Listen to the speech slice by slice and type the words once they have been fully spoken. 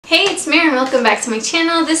Hey, it's Mary and welcome back to my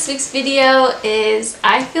channel. This week's video is,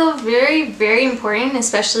 I feel, very important,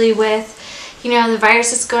 especially with, the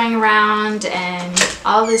virus that's going around and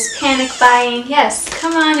all this panic buying. Yes,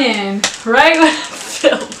 come on in, right when I'm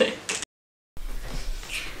filming.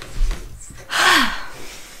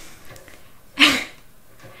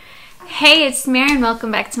 Hey, it's Mary and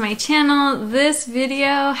welcome back to my channel. This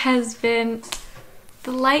video has been,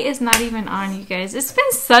 the light is not even on, you guys. It's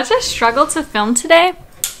been such a struggle to film today.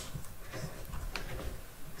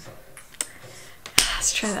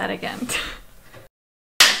 Let's try that again.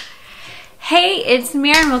 Hey, it's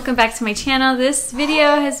Mary and welcome back to my channel. This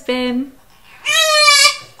video has been...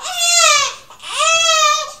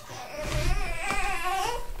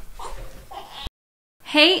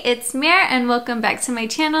 Hey, it's Mary and welcome back to my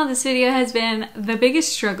channel. This video has been the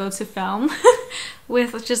biggest struggle to film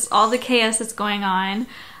with just all the chaos that's going on,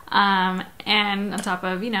 and on top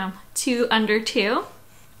of, 2 under 2.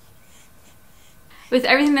 With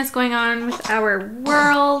everything that's going on with our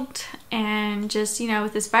world and just,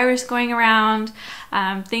 with this virus going around,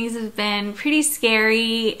 things have been pretty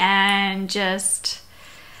scary and just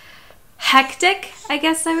hectic, I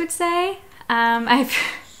guess I would say.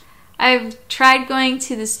 I've tried going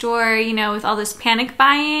to the store, with all this panic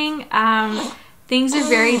buying. Things are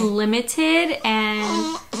very limited,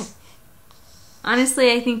 and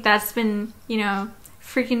honestly, I think that's been,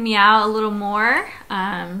 freaking me out a little more,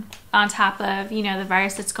 on top of, the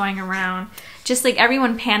virus that's going around. Just like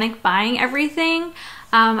everyone panic buying everything.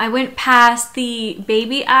 I went past the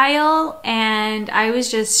baby aisle and I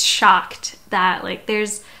was just shocked that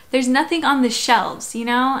there's nothing on the shelves,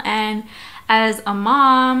 and as a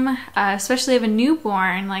mom, especially of a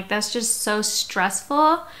newborn, that's just so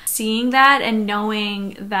stressful, seeing that and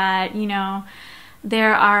knowing that,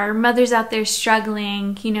 there are mothers out there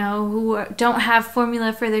struggling, who don't have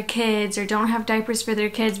formula for their kids or don't have diapers for their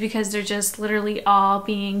kids because they're just literally all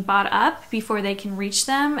being bought up before they can reach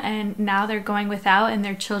them, and now they're going without and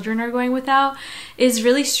their children are going without, is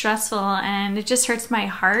really stressful, and it just hurts my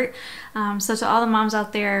heart. So to all the moms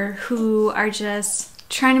out there who are just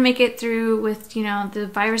trying to make it through with, the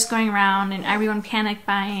virus going around and everyone panic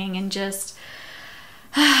buying and just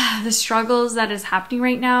the struggles that is happening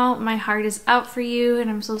right now, my heart is out for you and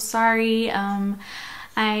I'm so sorry.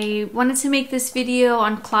 I wanted to make this video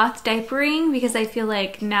on cloth diapering because I feel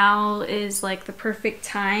like now is the perfect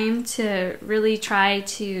time to really try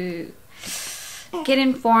to get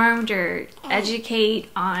informed or educate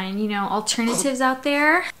on, alternatives out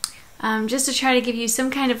there. Just to try to give you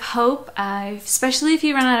some kind of hope, especially if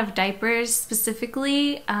you run out of diapers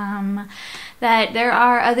specifically, that there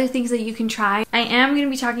are other things that you can try. I am going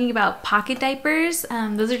to be talking about pocket diapers.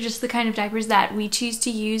 Those are just the kind of diapers that we choose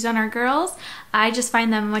to use on our girls. I just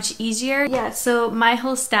find them much easier. Yeah, so my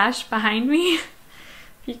whole stash behind me,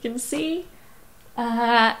 you can see,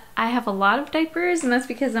 I have a lot of diapers, and that's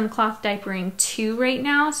because I'm cloth diapering 2 right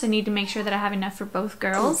now, so I need to make sure that I have enough for both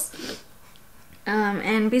girls.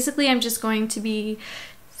 And basically I'm just going to be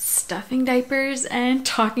stuffing diapers and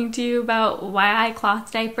talking to you about why I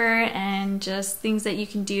cloth diaper and just things that you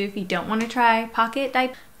can do if you don't want to try pocket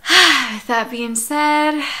diaper. With that being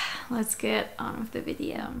said, let's get on with the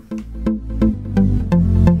video.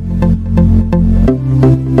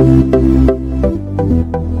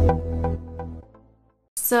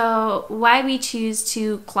 So why we choose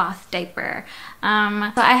to cloth diaper. So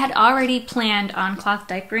I had already planned on cloth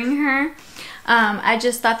diapering her. I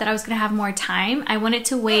just thought that I was going to have more time. I wanted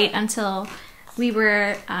to wait until we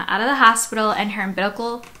were out of the hospital and her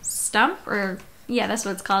umbilical stump, or yeah, that's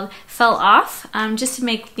what it's called, fell off, just to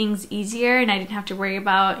make things easier and I didn't have to worry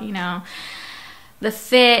about, the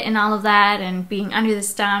fit and all of that and being under the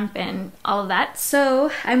stump and all of that.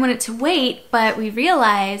 So I wanted to wait, but we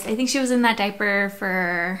realized, I think she was in that diaper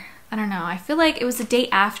for, I don't know, I feel like it was the day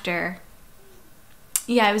after.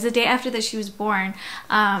 Yeah, it was the day after that she was born.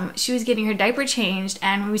 She was getting her diaper changed,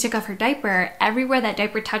 and when we took off her diaper, everywhere that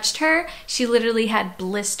diaper touched her, she literally had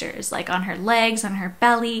blisters, on her legs, on her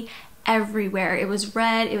belly, everywhere. It was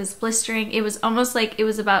red, it was blistering, it was almost like it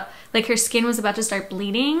was about, her skin was about to start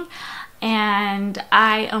bleeding, and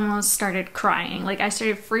I almost started crying. I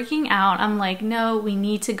started freaking out. I'm like, no, we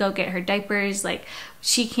need to go get her diapers.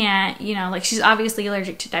 She can't, she's obviously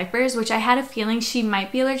allergic to diapers, which I had a feeling she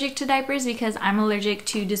might be allergic to diapers because I'm allergic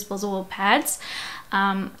to disposable pads,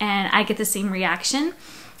 and I get the same reaction.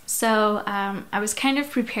 So I was kind of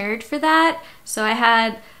prepared for that. So I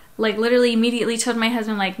had literally immediately told my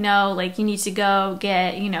husband, no, you need to go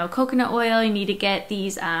get, coconut oil. You need to get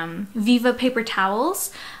these Viva paper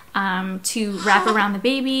towels to wrap around the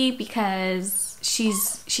baby because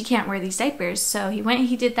she can't wear these diapers. So he went and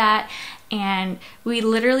he did that, and we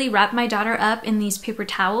literally wrapped my daughter up in these paper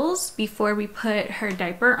towels before we put her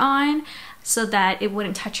diaper on so that it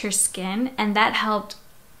wouldn't touch her skin, and that helped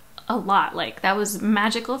a lot. Like, that was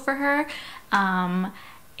magical for her.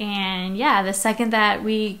 And yeah, the second that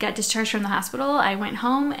we got discharged from the hospital, I went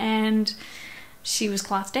home and she was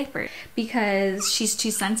cloth diapered because she's too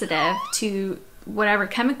sensitive to whatever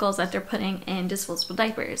chemicals that they're putting in disposable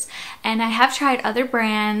diapers. And I have tried other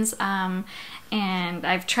brands, and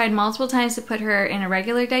I've tried multiple times to put her in a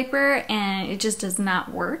regular diaper, and it just does not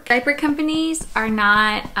work. Diaper companies are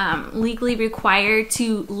not legally required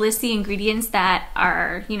to list the ingredients that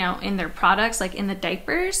are, you know, in their products, like in the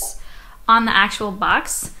diapers, on the actual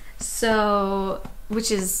box. So,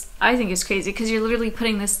 which is, I think is crazy, because you're literally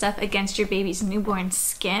putting this stuff against your baby's newborn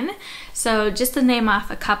skin. So just to name off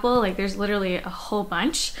a couple, like there's literally a whole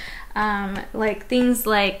bunch. Like things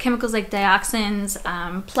like chemicals like dioxins,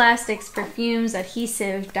 plastics, perfumes,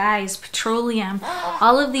 adhesive, dyes, petroleum,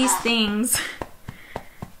 all of these things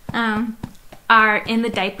are in the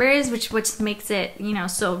diapers, which makes it, you know,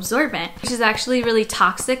 so absorbent, which is actually really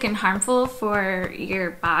toxic and harmful for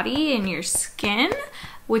your body and your skin,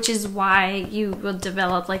 which is why you will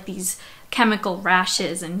develop like these chemical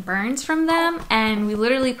rashes and burns from them. And we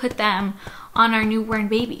literally put them on our newborn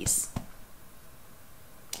babies.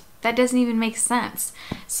 That doesn't even make sense.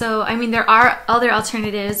 So, I mean, there are other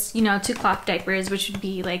alternatives, you know, to cloth diapers, which would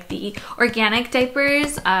be like the organic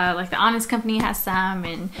diapers, like the Honest Company has some,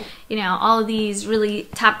 and, you know, all of these really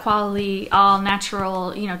top quality, all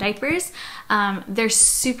natural, you know, diapers. They're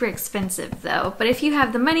super expensive though. But if you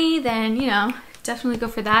have the money, then, you know, definitely go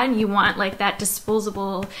for that, and you want like that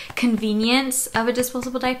disposable convenience of a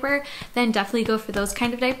disposable diaper, then definitely go for those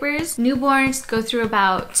kind of diapers. Newborns go through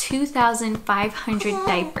about 2,500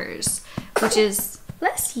 diapers, which is,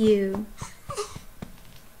 bless you,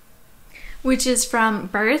 which is from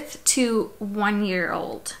birth to 1 year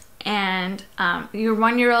old. And your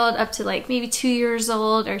 1 year old up to like maybe 2 years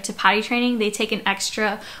old, or to potty training, they take an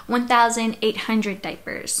extra 1,800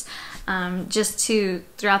 diapers. Just to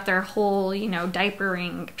throughout their whole, you know,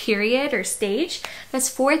 diapering period or stage. That's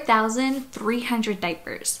 4,300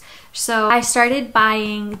 diapers. So I started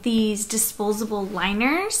buying these disposable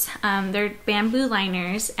liners. They're bamboo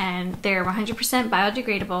liners, and they're 100%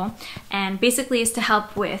 biodegradable, and basically is to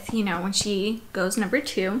help with, you know, when she goes number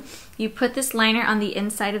 2, you put this liner on the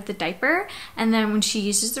inside of the diaper, and then when she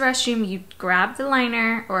uses the restroom, you grab the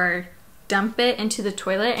liner or dump it into the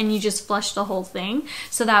toilet and you just flush the whole thing,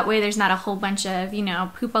 so that way there's not a whole bunch of, you know,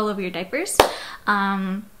 poop all over your diapers.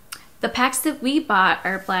 The packs that we bought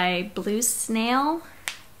are by Blue Snail,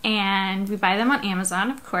 and we buy them on Amazon,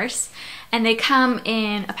 of course, and they come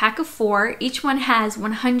in a pack of 4. Each one has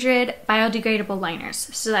 100 biodegradable liners,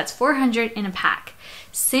 so that's 400 in a pack.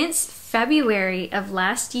 Since February of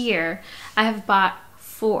last year, I have bought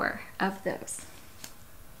 4 of those.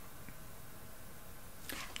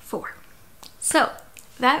 4. So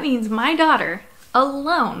that means my daughter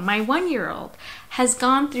alone, my 1 year old, has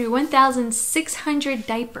gone through 1,600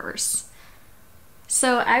 diapers.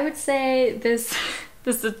 So I would say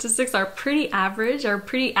the statistics are pretty average, or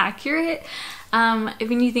pretty accurate.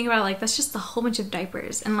 When you think about it, like, that's just a whole bunch of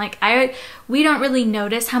diapers. And like, we don't really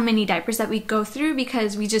notice how many diapers that we go through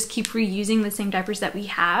because we just keep reusing the same diapers that we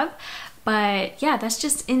have. But yeah, that's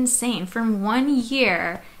just insane. From 1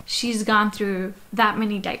 year, she's gone through that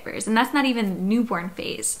many diapers, and that's not even the newborn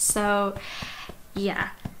phase. So yeah,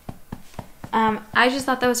 I just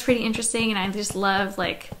thought that was pretty interesting, and I just love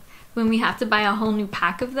like when we have to buy a whole new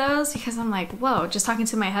pack of those, because I'm like, whoa, just talking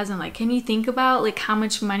to my husband, like, can you think about like how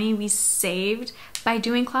much money we saved by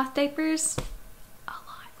doing cloth diapers? A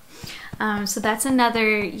lot. So that's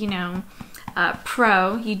another, you know,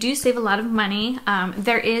 pro. You do save a lot of money.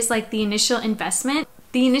 There is like the initial investment.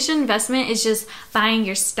 The initial investment is just buying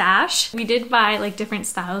your stash. We did buy like different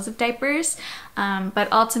styles of diapers,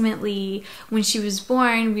 but ultimately when she was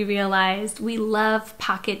born, we realized we love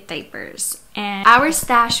pocket diapers. And our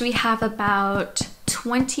stash, we have about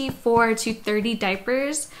 24 to 30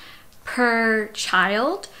 diapers per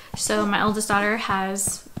child. So my oldest daughter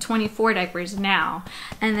has 24 diapers now.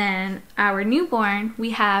 And then our newborn, we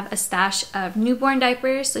have a stash of newborn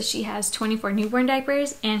diapers. So she has 24 newborn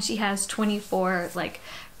diapers, and she has 24 like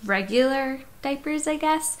regular diapers, I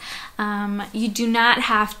guess. You do not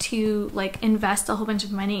have to like invest a whole bunch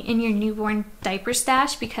of money in your newborn diaper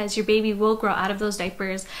stash, because your baby will grow out of those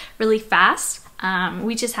diapers really fast.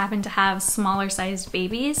 We just happen to have smaller sized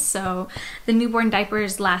babies, so the newborn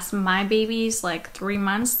diapers last my babies like 3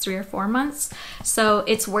 months, 3 or 4 months. So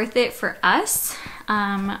it's worth it for us.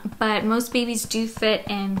 But most babies do fit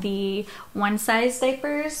in the one size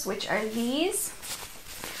diapers, which are these.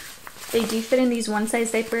 They do fit in these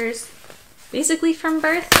one-size diapers basically from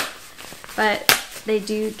birth, but they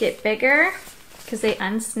do get bigger because they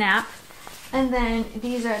unsnap. And then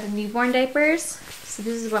these are the newborn diapers. So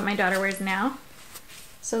this is what my daughter wears now.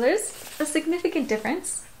 So there's a significant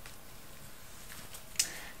difference.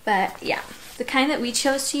 But yeah, the kind that we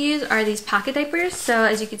chose to use are these pocket diapers. So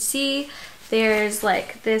as you can see, there's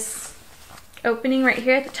like this opening right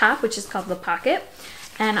here at the top, which is called the pocket.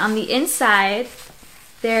 And on the inside,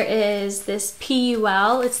 there is this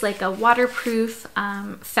PUL. It's like a waterproof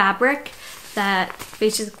fabric that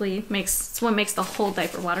basically makes the whole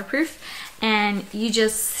diaper waterproof. And you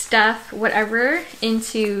just stuff whatever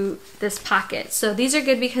into this pocket. So these are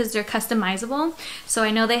good because they're customizable. So I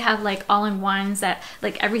know they have like all-in-ones that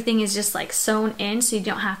like everything is just like sewn in, so you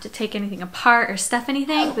don't have to take anything apart or stuff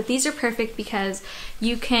anything. But these are perfect because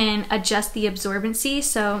you can adjust the absorbency.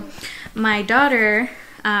 So my daughter,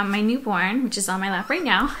 my newborn, which is on my lap right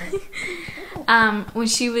now, when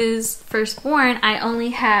she was first born, I only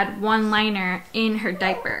had one liner in her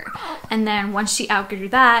diaper. And then once she outgrew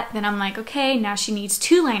that, then I'm like, okay, now she needs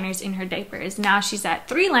 2 liners in her diapers. Now she's at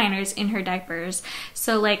 3 liners in her diapers.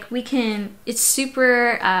 So like it's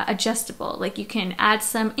super adjustable. Like you can add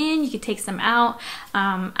some in, you can take some out.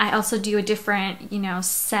 I also do a different,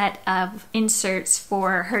 set of inserts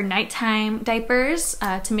for her nighttime diapers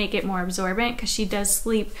to make it more absorbent, because she does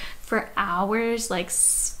sleep for hours, like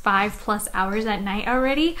 5+ hours at night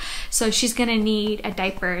already. So she's gonna need a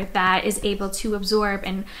diaper that is able to absorb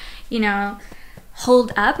and,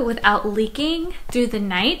 hold up without leaking through the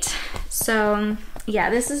night. So yeah,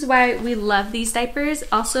 this is why we love these diapers.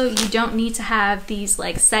 Also, you don't need to have these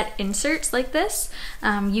like set inserts like this.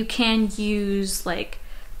 You can use like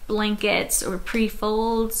blankets or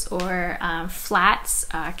pre-folds or flats,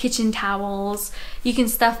 kitchen towels. You can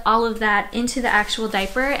stuff all of that into the actual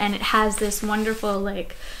diaper, and it has this wonderful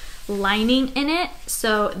like lining in it.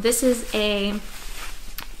 So this is a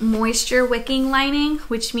moisture wicking lining,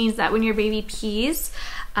 which means that when your baby pees,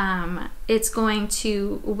 it's going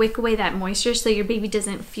to wick away that moisture so your baby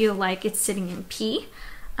doesn't feel like it's sitting in pee.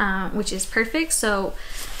 Which is perfect. So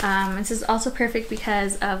this is also perfect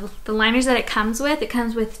because of the liners that it comes with. It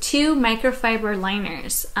comes with 2 microfiber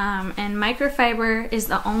liners, and microfiber is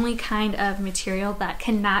the only kind of material that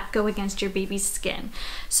cannot go against your baby's skin.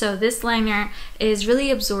 So this liner is really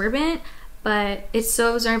absorbent, but it's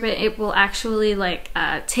so absorbent it will actually like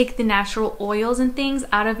take the natural oils and things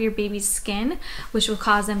out of your baby's skin, which will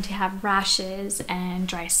cause them to have rashes and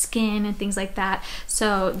dry skin and things like that.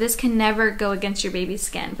 So this can never go against your baby's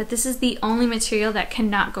skin, but this is the only material that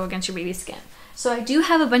cannot go against your baby's skin. So I do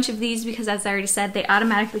have a bunch of these because, as I already said, they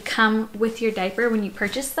automatically come with your diaper when you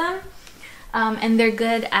purchase them. And they're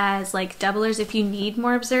good as like doublers. If you need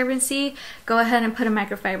more absorbency, go ahead and put a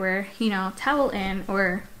microfiber, towel in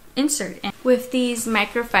or insert in. With these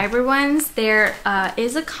microfiber ones, there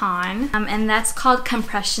is a con, and that's called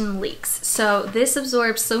compression leaks. So this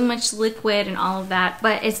absorbs so much liquid and all of that,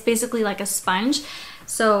 but it's basically like a sponge.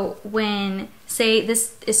 So when, say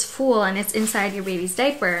this is full and it's inside your baby's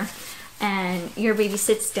diaper and your baby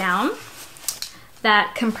sits down,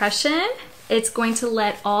 that compression, it's going to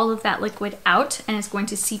let all of that liquid out, and it's going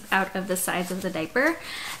to seep out of the sides of the diaper.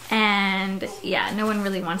 And yeah, no one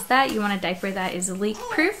really wants that. You want a diaper that is leak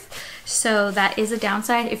proof. So that is a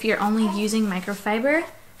downside if you're only using microfiber,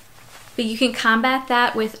 but you can combat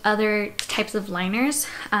that with other types of liners.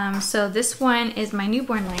 So this one is my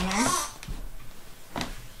newborn liner,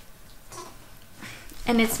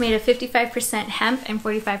 and it's made of 55% hemp and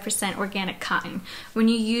 45% organic cotton. When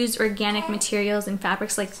you use organic materials and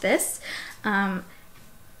fabrics like this,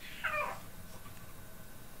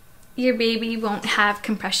 your baby won't have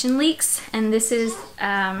compression leaks. And this is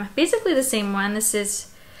basically the same one. This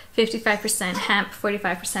is 55% hemp,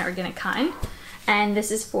 45% organic cotton, and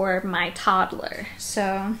this is for my toddler.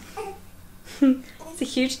 So it's a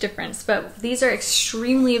huge difference, but these are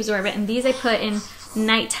extremely absorbent, and these I put in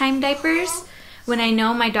nighttime diapers when I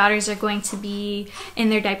know my daughters are going to be in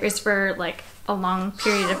their diapers for like a long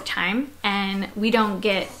period of time, and we don't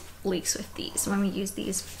get leaks with these when we use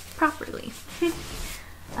these properly.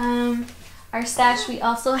 Our stash, we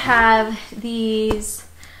also have these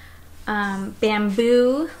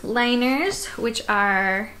bamboo liners, which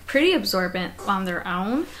are pretty absorbent on their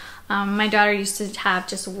own. My daughter used to have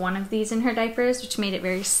just one of these in her diapers, which made it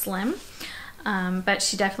very slim, but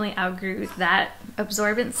she definitely outgrew that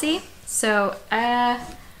absorbency. So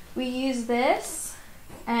we use this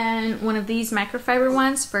and one of these microfiber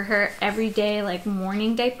ones for her everyday like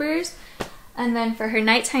morning diapers. And then for her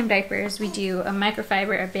nighttime diapers, we do a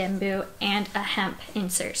microfiber, a bamboo, and a hemp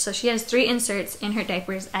insert. So she has 3 inserts in her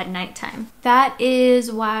diapers at nighttime. That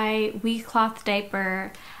is why we cloth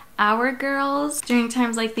diaper our girls during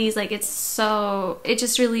times like these. Like, it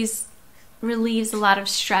just relieves a lot of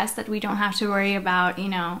stress that we don't have to worry about, you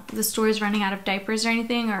know, the stores running out of diapers or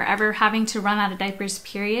anything, or ever having to run out of diapers,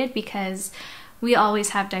 period, because we always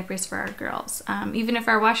have diapers for our girls. Even if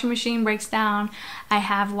our washing machine breaks down, I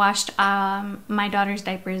have washed my daughter's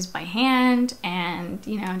diapers by hand and,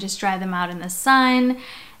 you know, just dry them out in the sun.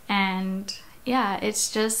 And yeah,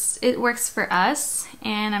 it works for us,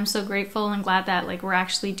 and I'm so grateful and glad that, like, we're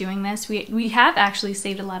actually doing this. We have actually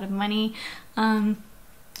saved a lot of money.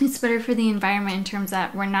 It's better for the environment in terms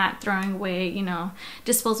that we're not throwing away, you know,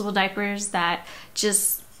 disposable diapers that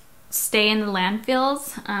just stay in the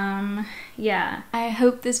landfills. Yeah, I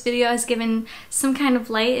hope this video has given some kind of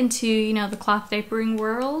light into, you know, the cloth diapering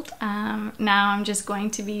world. Now I'm just going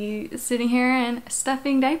to be sitting here and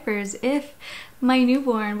stuffing diapers if my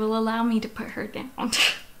newborn will allow me to put her down.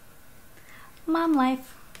 Mom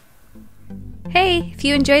life. Hey, if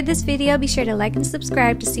you enjoyed this video, be sure to like and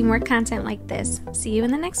subscribe to see more content like this. See you in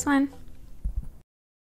the next one.